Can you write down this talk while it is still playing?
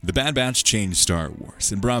The Bad Batch changed Star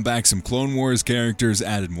Wars and brought back some Clone Wars characters,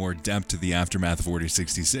 added more depth to the aftermath of Order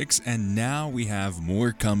 66, and now we have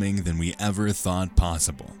more coming than we ever thought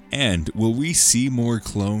possible. And will we see more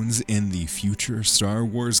clones in the future Star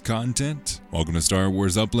Wars content? Welcome to Star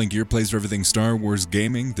Wars Uplink, your place for everything Star Wars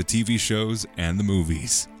gaming, the TV shows, and the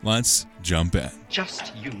movies. Let's jump in.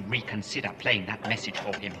 Just you reconsider playing that message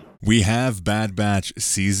for him. We have Bad Batch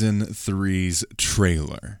Season 3's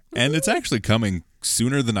trailer, and it's actually coming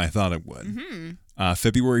sooner than I thought it would.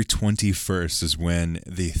 February 21st is when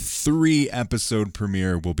the 3-episode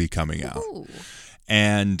premiere will be coming out. Ooh.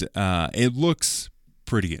 And it looks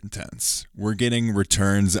pretty intense. We're getting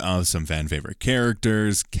returns of some fan favorite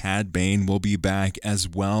characters. Cad Bane will be back, as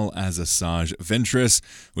well as Asajj Ventress,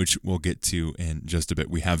 which we'll get to in just a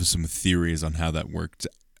bit. We have some theories on how that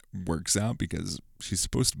works out because she's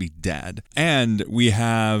supposed to be dead. And we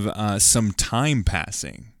have some time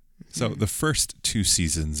passing. So the first 2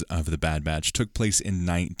 seasons of The Bad Batch took place in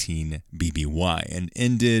 19 BBY and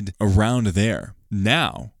ended around there.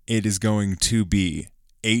 Now it is going to be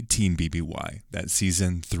 18 BBY that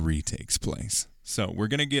season 3 takes place. So we're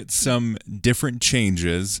going to get some different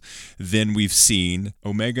changes than we've seen.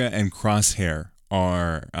 Omega and Crosshair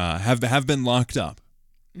are have been locked up.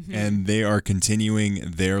 And they are continuing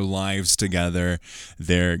their lives together.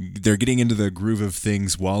 They're getting into the groove of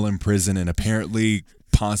things while in prison and apparently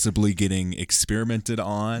possibly getting experimented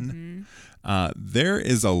on. There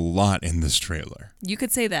is a lot in this trailer. You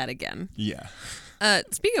could say that again. Yeah.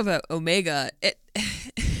 Speaking of Omega,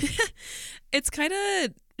 it's kind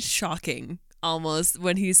of shocking almost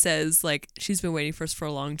when he says, like, she's been waiting for us for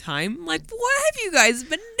a long time. Like, what have you guys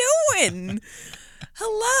been doing?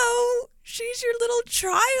 Hello? She's your little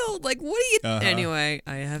child. Like, what are you... Anyway,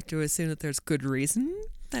 I have to assume that there's good reason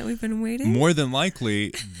that we've been waiting. More than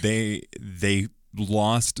likely, they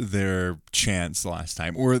lost their chance last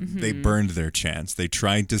time, or they burned their chance. They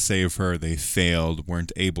tried to save her. They failed,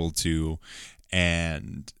 weren't able to,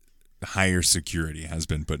 and higher security has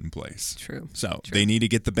been put in place. True. So they need to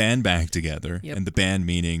get the band back together, Yep. and the band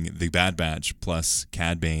meaning the Bad Batch plus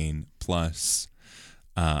Cad Bane plus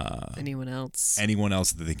anyone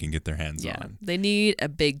else that they can get their hands on. They need a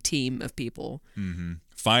big team of people.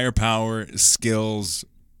 Firepower, skills,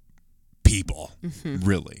 people,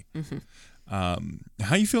 really.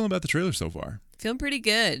 How you feeling about the trailer so far? Feeling pretty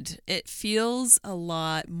good. It feels a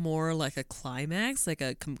lot more like a climax, like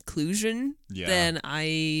a conclusion than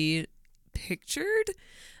I pictured.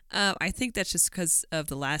 I think that's just because of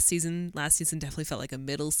the last season. Last season definitely felt like a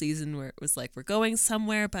middle season where it was like, we're going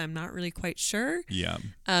somewhere, but I'm not really quite sure. Yeah.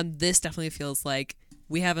 This definitely feels like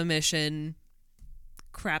we have a mission.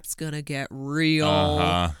 Crap's gonna get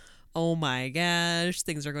real. Oh my gosh,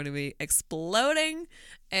 things are going to be exploding.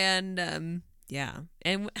 And and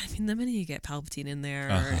I mean, the minute you get Palpatine in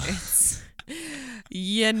there, it's,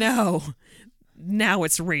 now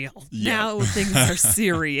it's real. Yeah. Now things are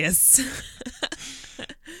serious.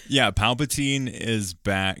 Yeah, Palpatine is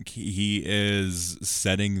back. He is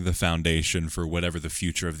setting the foundation for whatever the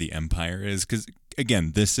future of the Empire is. Because,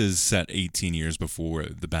 again, this is set 18 years before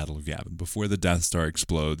the Battle of Yavin, before the Death Star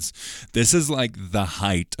explodes. This is like the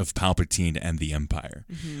height of Palpatine and the Empire.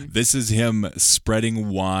 This is him spreading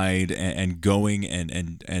wide and going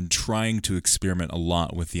and trying to experiment a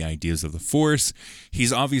lot with the ideas of the Force.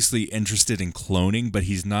 He's obviously interested in cloning, but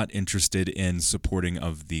he's not interested in supporting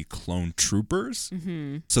of the clone troopers.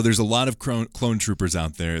 So there's a lot of clone troopers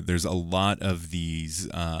out there. There's a lot of these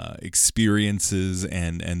experiences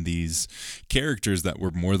and these characters that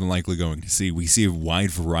we're more than likely going to see. We see a wide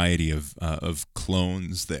variety of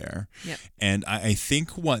clones there. Yep. And I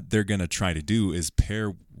think what they're going to try to do is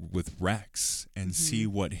pair with Rex and see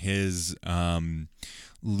what his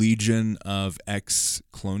legion of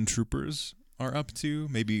ex-clone troopers are up to.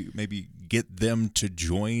 Maybe get them to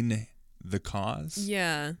join the cause.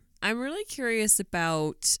 Yeah. I'm really curious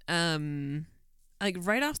about, like,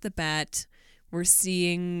 right off the bat, we're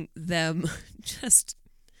seeing them just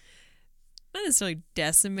not necessarily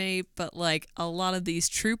decimate, but, like, a lot of these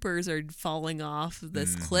troopers are falling off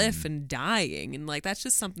this cliff and dying. And, like, that's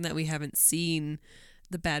just something that we haven't seen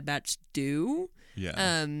the Bad Batch do.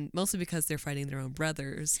 Yeah. Mostly because they're fighting their own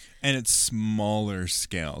brothers. And it's smaller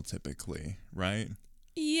scale typically, right?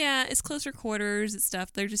 Yeah, it's closer quarters and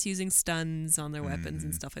stuff. They're just using stuns on their weapons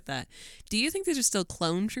and stuff like that. Do you think these are still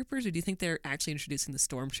clone troopers, or do you think they're actually introducing the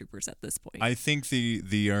stormtroopers at this point? I think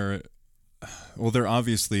they're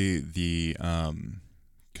obviously the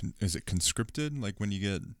is it conscripted, like when you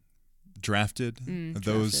get drafted.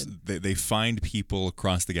 Those they find people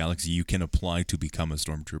across the galaxy you can apply to become a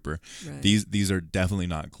stormtrooper. Right. These are definitely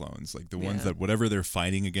not clones. Like the ones that whatever they're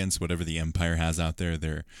fighting against, whatever the Empire has out there,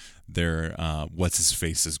 they're what's his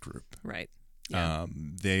face's group. Right. Yeah.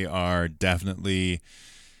 They are definitely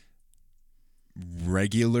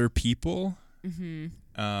regular people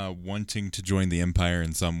wanting to join the Empire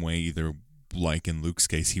in some way, either like in Luke's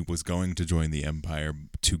case, he was going to join the Empire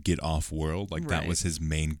to get off world. Like that was his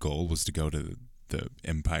main goal, was to go to the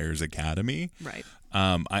Empire's academy. Right.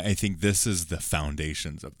 I think this is the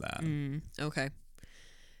foundations of that. Okay.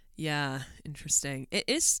 Yeah, interesting. It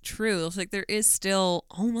is true. It's like there is still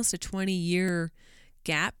almost a 20-year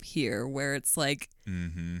gap here where it's like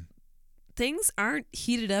things aren't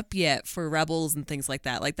heated up yet for rebels and things like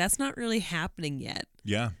that. Like that's not really happening yet.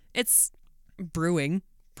 Yeah. It's brewing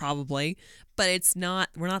probably, but it's not,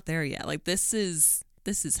 we're not there yet. Like this is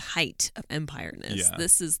height of empire-ness. Yeah.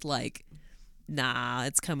 This is like, nah,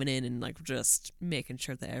 it's coming in and like just making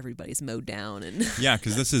sure that everybody's mowed down and yeah,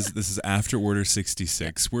 because this is after Order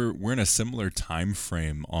 66. Yep. We're in a similar time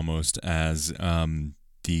frame almost as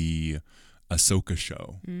the Ahsoka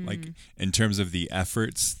show. Like in terms of the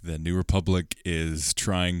efforts, the New Republic is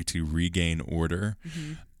trying to regain order.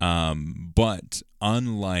 But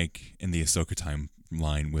unlike in the Ahsoka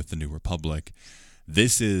timeline with the New Republic,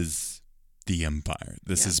 this is the Empire.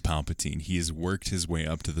 This is Palpatine. He has worked his way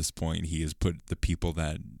up to this point. He has put the people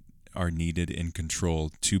that are needed in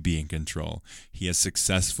control to be in control. He has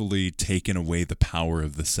successfully taken away the power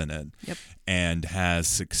of the Senate and has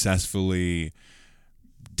successfully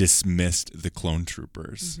dismissed the clone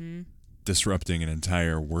troopers, disrupting an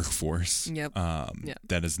entire workforce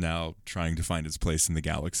that is now trying to find its place in the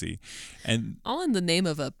galaxy. And all in the name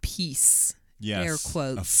of a peace. Yes, air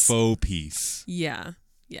quotes. A faux peace. Yeah.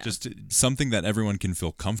 Just something that everyone can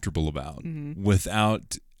feel comfortable about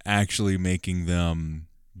without actually making them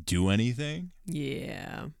do anything.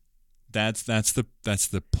 Yeah. That's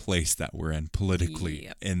the place that we're in politically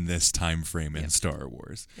in this time frame in Star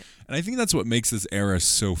Wars. And I think that's what makes this era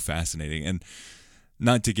so fascinating. And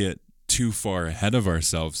not to get too far ahead of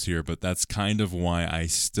ourselves here, but that's kind of why I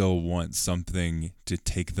still want something to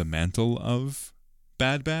take the mantle of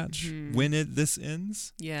Bad Batch when this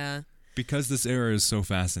ends. Yeah. Because this era is so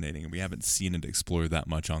fascinating and we haven't seen it explored that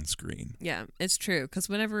much on screen. Yeah, it's true. Because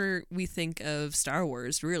whenever we think of Star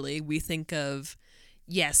Wars, really, we think of,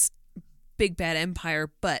 yes, big bad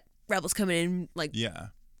Empire, but rebels coming in like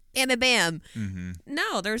bam, bam, bam.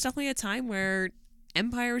 No, there's definitely a time where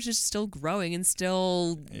Empire was just still growing and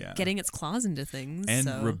still getting its claws into things.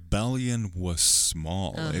 And rebellion was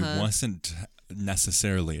small. It wasn't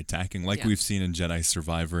necessarily attacking. Like we've seen in Jedi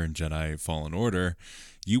Survivor and Jedi Fallen Order,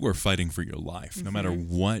 you were fighting for your life. No matter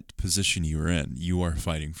what position you were in, you are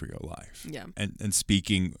fighting for your life. Yeah. And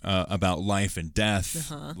speaking about life and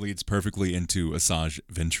death leads perfectly into Asajj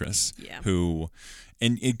Ventress, who,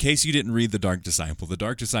 in case you didn't read The Dark Disciple, The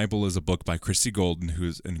Dark Disciple is a book by Christy Golden,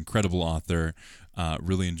 who's an incredible author.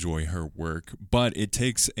 Really enjoy her work. But it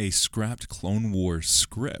takes a scrapped Clone Wars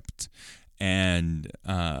script and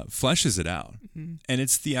fleshes it out. And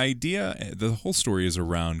it's the idea, the whole story is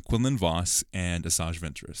around Quinlan Vos and Asajj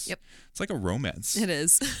Ventress. Yep. It's like a romance. It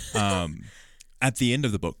is. At the end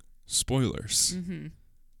of the book, spoilers.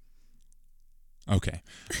 Okay.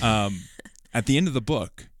 At the end of the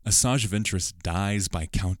book, Asajj Ventress dies by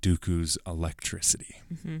Count Dooku's electricity.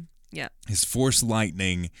 Yeah. His force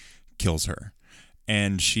lightning kills her.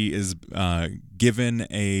 And she is given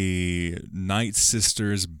a Night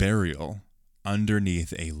Sister's burial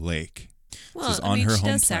underneath a lake. Well, on her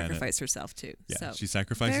home does planet. Sacrifice herself too. Yeah, so she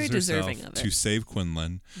sacrifices herself to save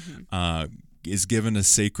Quinlan. Is given a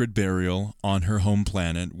sacred burial on her home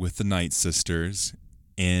planet with the Night Sisters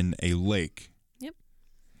in a lake. Yep.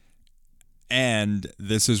 And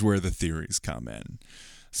this is where the theories come in.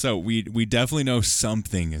 So we definitely know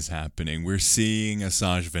something is happening. We're seeing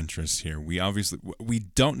Asajj Ventress here. We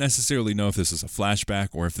don't necessarily know if this is a flashback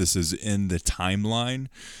or if this is in the timeline.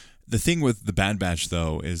 The thing with the Bad Batch,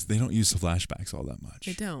 though, is they don't use the flashbacks all that much.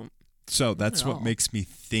 They don't. So that's what makes me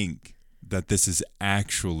think that this is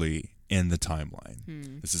actually in the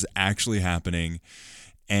timeline. This is actually happening,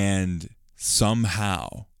 and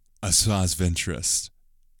somehow Asajj Ventress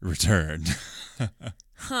returned.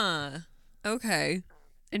 Okay.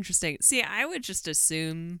 Interesting. See, I would just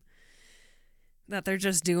assume that they're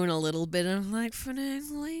just doing a little bit of like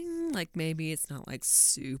finagling. Like maybe it's not like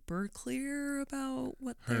super clear about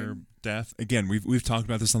what her death. Again, we've talked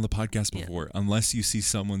about this on the podcast before. Unless you see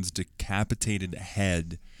someone's decapitated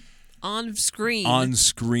head on screen,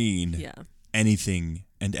 anything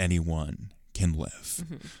and anyone can live.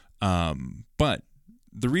 But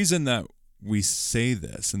the reason that we say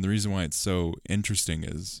this and the reason why it's so interesting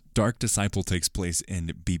is Dark Disciple takes place in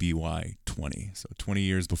BBY 20, so 20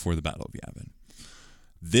 years before the Battle of Yavin.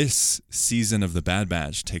 This season of The Bad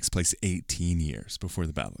Batch takes place 18 years before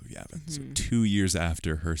the Battle of Yavin, so 2 years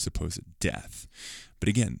after her supposed death. But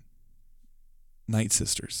again, Night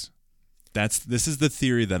Sisters. This is the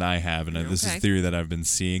theory that I have, and this is the theory that I've been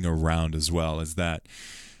seeing around as well, is that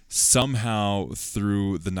somehow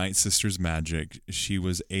through the Night Sisters' magic, she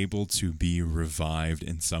was able to be revived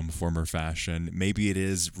in some form or fashion. Maybe it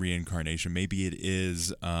is reincarnation. Maybe it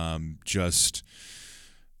is just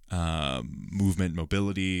movement,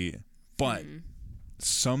 mobility. But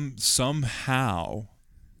somehow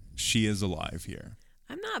she is alive here.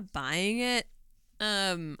 I'm not buying it.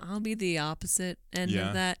 I'll be the opposite end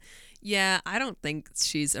of that. Yeah, I don't think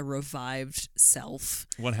she's a revived self.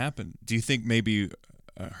 What happened? Do you think maybe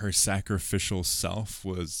her sacrificial self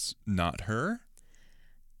was not her?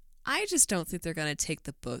 I just don't think they're going to take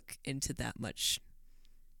the book into that much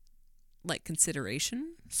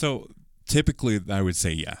consideration. So typically I would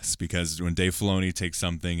say yes, because when Dave Filoni takes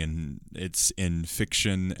something and it's in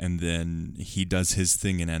fiction and then he does his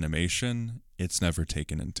thing in animation, it's never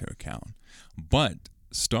taken into account. But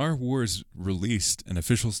Star Wars released an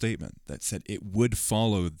official statement that said it would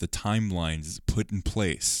follow the timelines put in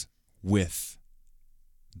place with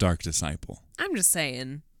Dark Disciple. I'm just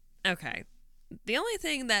saying, okay, the only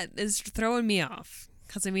thing that is throwing me off,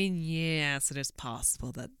 because I mean, yes, it is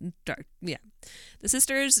possible that the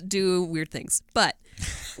sisters do weird things, but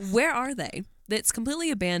where are they? It's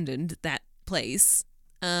completely abandoned, that place,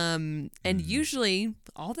 and usually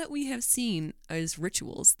all that we have seen is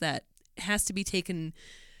rituals that have to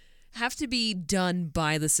be done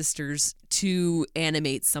by the sisters to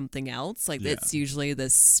animate something else. It's usually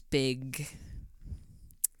this big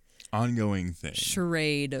ongoing thing,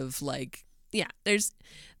 charade of there's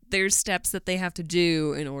steps that they have to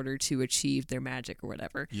do in order to achieve their magic or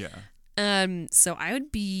whatever. So I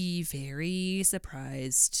would be very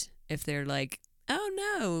surprised if they're like,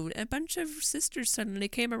 oh no, a bunch of sisters suddenly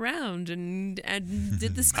came around and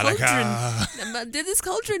did this cauldron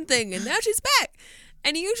thing, and now she's back.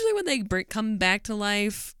 And usually when they come back to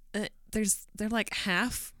life, they're like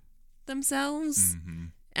half themselves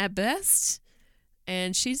at best.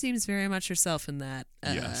 And she seems very much herself in that.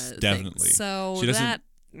 Yes, definitely. Thing. So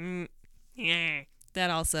that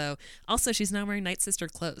also she's not wearing Night Sister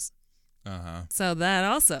clothes. So that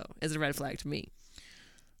also is a red flag to me.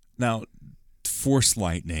 Now, Force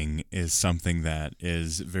lightning is something that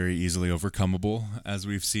is very easily overcomable, as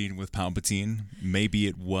we've seen with Palpatine. Maybe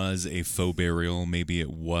it was a faux burial. Maybe it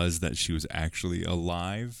was that she was actually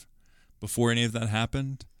alive before any of that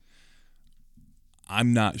happened.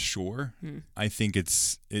 I'm not sure. I think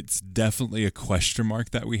it's definitely a question mark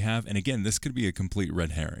that we have. And again, this could be a complete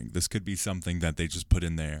red herring. This could be something that they just put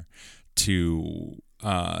in there to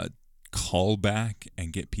call back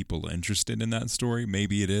and get people interested in that story.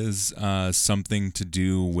 Maybe it is something to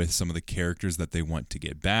do with some of the characters that they want to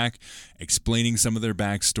get back, explaining some of their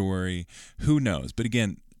backstory. Who knows? But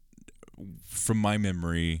again, from my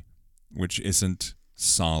memory, which isn't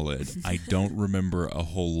solid, I don't remember a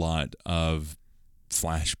whole lot of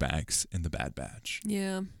flashbacks in the Bad Batch.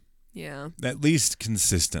 Yeah. At least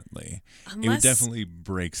consistently. It would definitely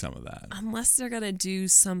break some of that. Unless they're going to do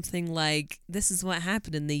something like, this is what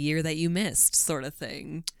happened in the year that you missed, sort of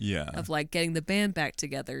thing. Yeah. Of getting the band back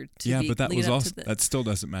together. But that was also, that still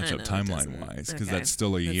doesn't match up timeline-wise, because that's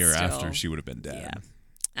still a year after she would have been dead. Yeah.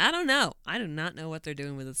 I don't know. I do not know what they're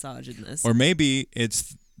doing with Asajj in this. Or maybe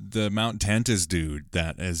it's the Mount Tantus dude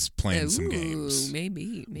that is playing some games.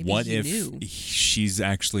 Maybe what if she's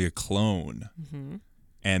actually a clone?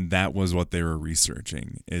 And that was what they were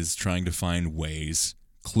researching, is trying to find ways.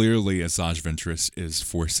 Clearly, Asajj Ventress is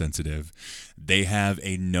Force sensitive. They have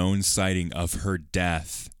a known sighting of her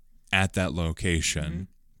death at that location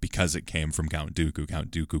because it came from Count Dooku.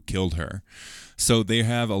 Count Dooku killed her. So they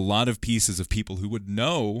have a lot of pieces of people who would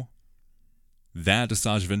know that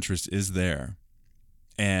Asajj Ventress is there.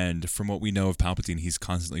 And from what we know of Palpatine, he's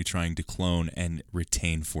constantly trying to clone and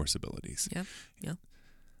retain Force abilities. Yeah.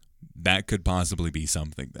 That could possibly be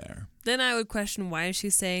something there. Then I would question, why is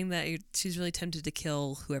she saying that she's really tempted to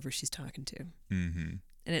kill whoever she's talking to? And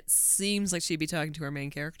it seems like she'd be talking to our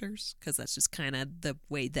main characters, because that's just kind of the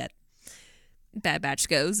way that Bad Batch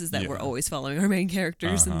goes, is that we're always following our main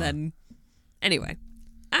characters. And then, anyway,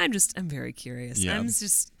 I'm very curious. Yeah.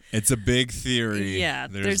 It's a big theory. Yeah,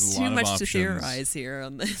 there's too much to theorize here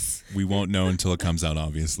on this. We won't know until it comes out,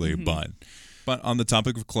 obviously. But on the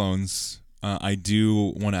topic of clones, I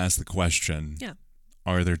do want to ask the question,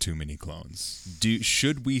 are there too many clones?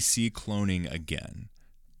 Should we see cloning again?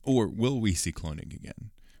 Or will we see cloning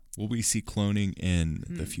again? Will we see cloning in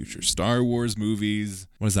the future Star Wars movies?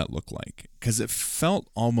 What does that look like? Because it felt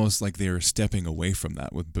almost like they were stepping away from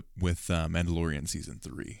that with Mandalorian Season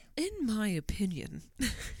 3. In my opinion,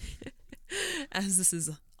 as this is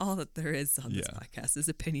all that there is on this podcast is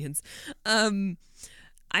opinions,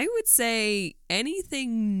 I would say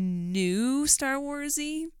anything new Star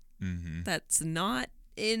Wars-y that's not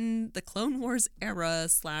in the Clone Wars era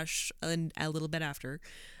 / and a little bit after,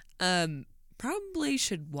 probably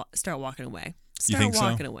should start walking away. Start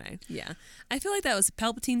walking away. Yeah. I feel like that was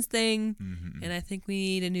Palpatine's thing, and I think we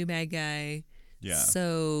need a new bad guy. Yeah.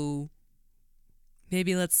 So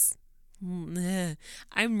maybe let's...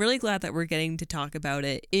 I'm really glad that we're getting to talk about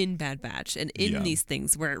it in Bad Batch and in these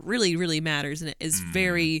things where it really, really matters and it is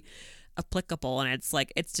very applicable, and it's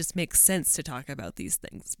like it just makes sense to talk about these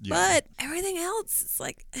things. But everything else, it's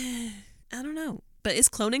like, I don't know. But is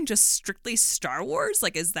cloning just strictly Star Wars?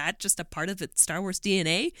 Like, is that just a part of its Star Wars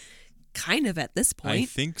DNA? Kind of at this point. I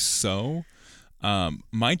think so.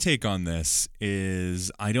 My take on this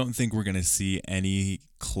is I don't think we're going to see any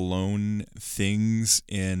clone things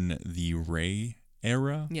in the Rey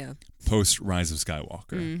era. Yeah. Post Rise of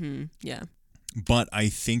Skywalker. Yeah. But I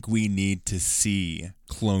think we need to see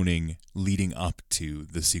cloning leading up to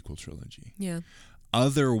the sequel trilogy. Yeah.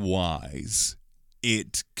 Otherwise,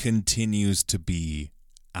 it continues to be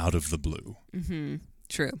out of the blue.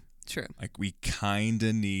 True. Like, we kind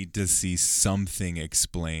of need to see something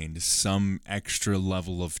explained, some extra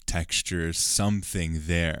level of texture, something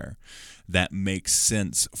there that makes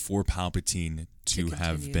sense for Palpatine to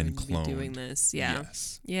have been cloned. Doing this, yeah.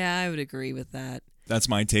 Yes. Yeah, I would agree with that. That's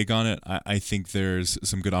my take on it. I think there's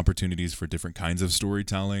some good opportunities for different kinds of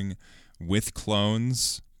storytelling with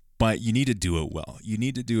clones, but you need to do it well. You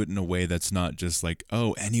need to do it in a way that's not just like,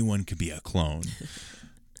 oh, anyone could be a clone.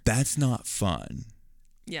 That's not fun.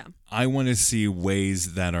 Yeah. I want to see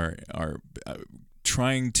ways that are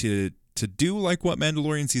trying to do like what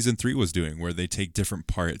Mandalorian Season 3 was doing, where they take different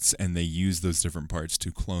parts and they use those different parts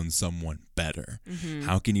to clone someone better.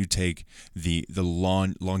 How can you take the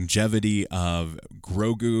longevity of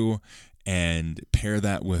Grogu and pair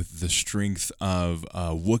that with the strength of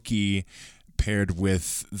Wookiee paired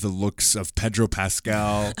with the looks of Pedro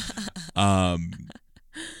Pascal?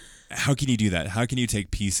 How can you do that? How can you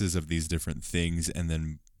take pieces of these different things and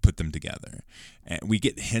then put them together? And we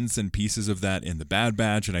get hints and pieces of that in the Bad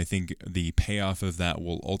Batch, and I think the payoff of that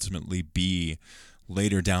will ultimately be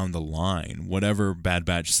later down the line. Whatever Bad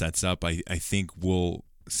Batch sets up, I think we'll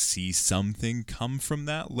see something come from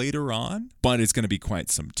that later on, but it's going to be quite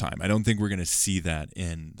some time. I don't think we're going to see that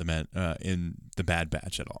in the Bad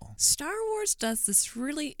Batch at all. Star Wars does this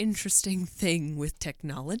really interesting thing with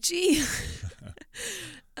technology.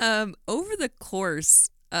 Over the course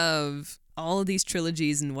of all of these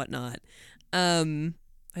trilogies and whatnot,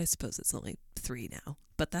 I suppose it's only 3 now,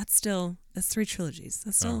 but that's 3 trilogies.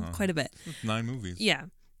 That's still quite a bit. 9 movies. Yeah.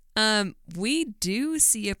 We do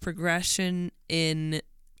see a progression in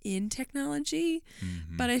technology,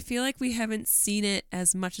 but I feel like we haven't seen it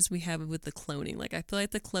as much as we have with the cloning. Like, I feel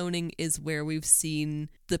like the cloning is where we've seen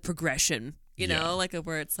the progression, you know, like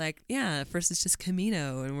where it's like, yeah, first it's just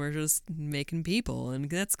Camino and we're just making people and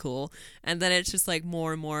that's cool. And then it's just like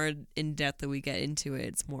more and more in depth that we get into it.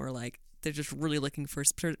 It's more like they're just really looking for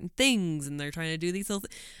certain things and they're trying to do these little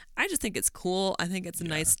I just think it's cool. I think it's a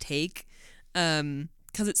nice take.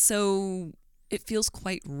 Because it feels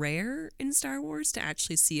quite rare in Star Wars to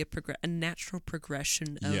actually see a natural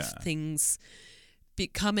progression of things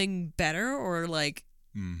becoming better or like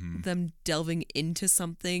them delving into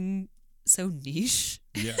something so niche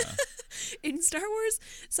in Star Wars.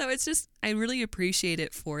 So it's just, I really appreciate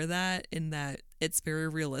it for that, in that it's very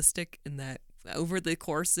realistic, in that over the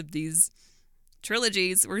course of these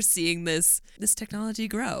trilogies, we're seeing this technology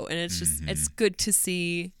grow, and it's just, it's good to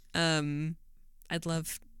see. I'd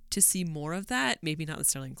love to see more of that. Maybe not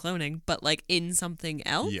necessarily in cloning, but like in something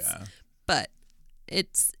else. Yeah. But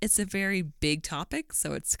it's a very big topic,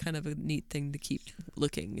 so it's kind of a neat thing to keep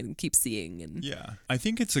looking and keep seeing. And yeah, I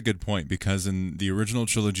think it's a good point, because in the original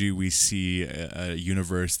trilogy we see a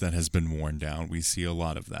universe that has been worn down. We see a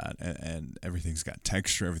lot of that, and everything's got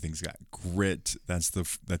texture, everything's got grit. That's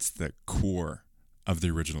the core of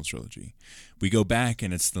the original trilogy. We go back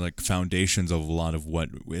and it's the like foundations of a lot of what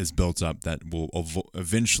is built up that will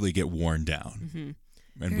eventually get worn down.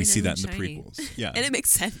 And we see that in the prequels. Yeah. And it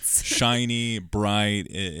makes sense. Shiny, bright,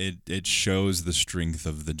 it shows the strength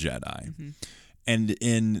of the Jedi. And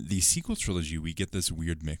in the sequel trilogy, we get this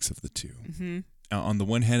weird mix of the two. on the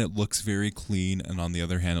one hand, it looks very clean, and on the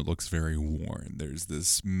other hand, it looks very worn. There's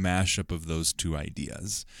this mashup of those two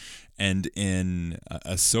ideas. And in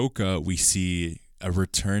Ahsoka, we see a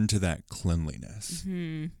return to that cleanliness.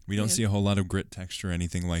 We don't see a whole lot of grit texture or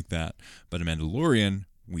anything like that. But in Mandalorian,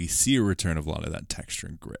 we see a return of a lot of that texture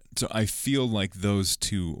and grit. So I feel like those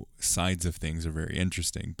two sides of things are very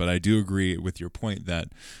interesting. But I do agree with your point that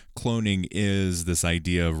cloning is this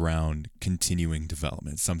idea around continuing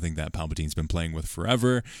development, something that Palpatine's been playing with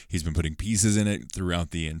forever. He's been putting pieces in it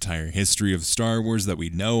throughout the entire history of Star Wars that we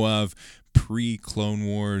know of. Pre-Clone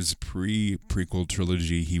Wars, pre-prequel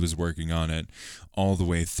trilogy, he was working on it. All the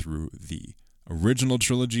way through the original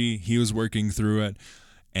trilogy, he was working through it.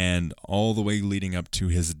 And all the way leading up to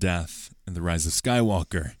his death in The Rise of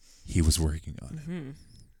Skywalker, he was working on it.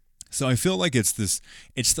 So I feel like it's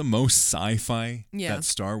the most sci-fi that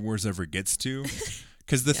Star Wars ever gets to.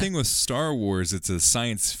 Because the thing with Star Wars, it's a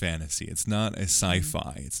science fantasy. It's not a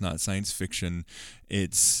sci-fi. It's not science fiction.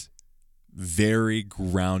 It's very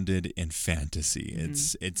grounded in fantasy.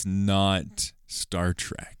 It's not Star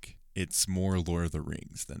Trek. It's more Lord of the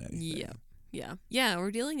Rings than anything. Yeah,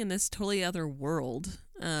 we're dealing in this totally other world.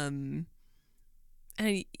 And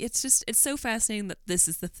it's so fascinating that this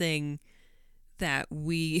is the thing that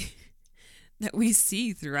we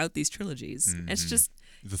see throughout these trilogies. It's just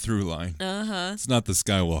the through line. It's not the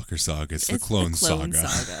Skywalker saga, it's the Clone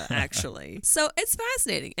Saga. Actually. So it's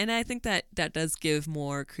fascinating. And I think that does give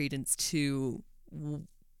more credence to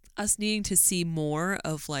us needing to see more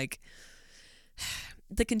of like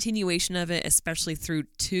the continuation of it, especially through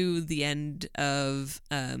to the end of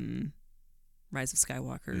Rise of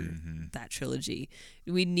Skywalker, that trilogy.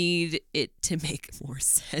 We need it to make more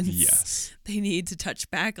sense. Yes. They need to touch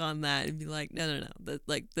back on that and be like, no.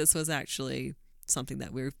 This was actually something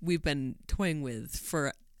that we've been toying with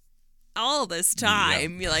for all this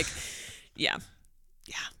time. You're like, yeah.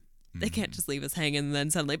 They can't just leave us hanging and then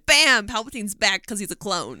suddenly, bam, Palpatine's back because he's a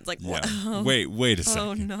clone. It's like, what? Wait a second.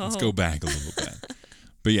 Oh, no. Let's go back a little bit.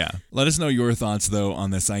 But yeah, let us know your thoughts, though,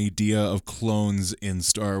 on this idea of clones in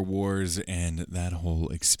Star Wars and that whole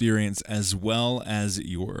experience, as well as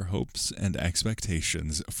your hopes and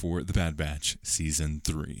expectations for The Bad Batch Season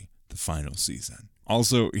 3, the final season.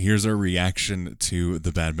 Also, here's our reaction to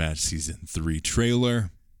the Bad Batch Season 3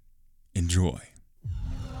 trailer. Enjoy.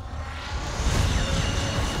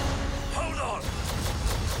 Hold on!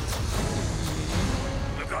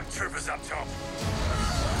 We've got troopers up top.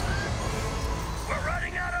 We're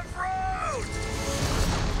running out of road!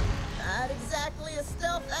 Not exactly a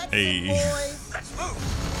stealth exit, Hey. boys. Let's move!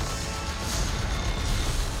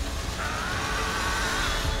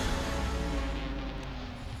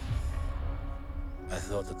 I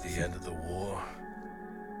thought that the end of the war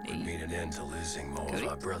would mean an end to losing more of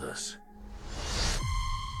our brothers.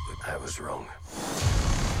 But I was wrong.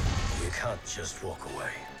 You can't just walk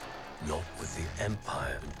away. Not with the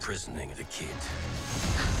Empire imprisoning the kid.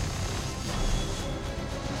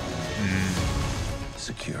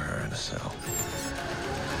 Secure her in a cell.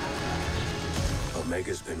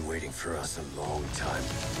 Omega's been waiting for us a long time.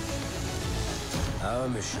 Our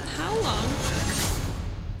mission How long?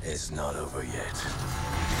 is not over yet.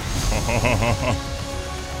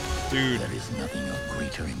 Dude. There is nothing of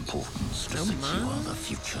greater importance to secure the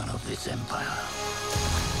future of this empire.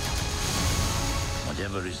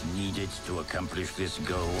 Whatever is needed to accomplish this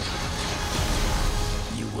goal,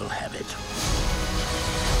 you will have it.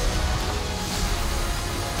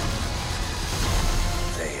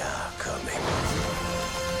 They are coming.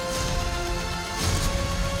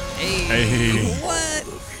 Hey. What?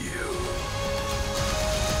 All of you.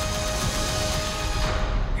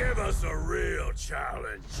 Give us a real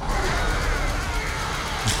challenge.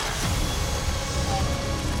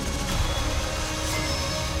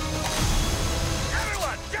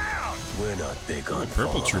 Everyone down! We're not big on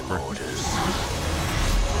Purple following Trooper. orders.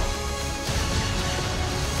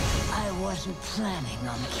 I wasn't planning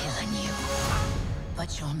on killing you,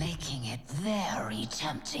 but you're making it very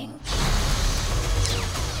tempting.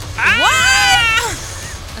 What?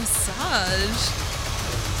 Asajj.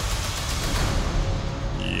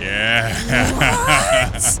 Yeah.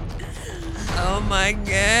 Oh my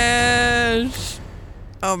gosh.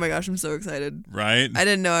 Oh my gosh, I'm so excited. Right? I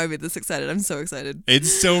didn't know I'd be this excited. I'm so excited.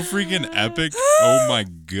 It's so freaking epic. Oh my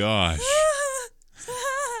gosh.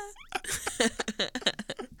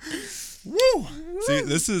 Woo! See,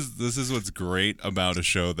 this is what's great about a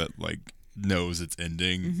show that like knows its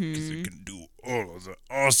ending because it can do all of the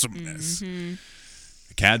awesomeness.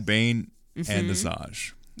 Cad Bane and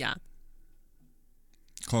Asajj. Yeah.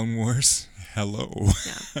 Clone Wars. Hello.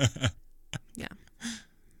 Yeah.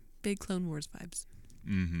 Big Clone Wars vibes.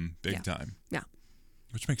 Big time. Yeah.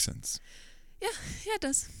 Which makes sense. Yeah, it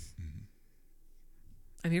does.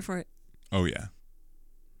 I'm here for it. Oh, yeah.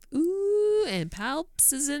 Ooh, and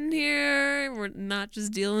Palps is in here. We're not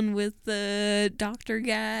just dealing with the doctor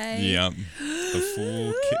guy. Yep. The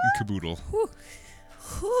full kit and caboodle.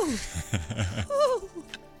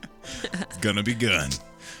 It's gonna be good.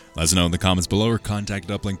 Let us know in the comments below or contact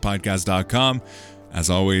uplinkpodcast.com. As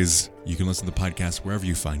always, you can listen to the podcast wherever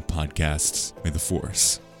you find podcasts. May the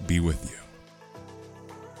Force be with you.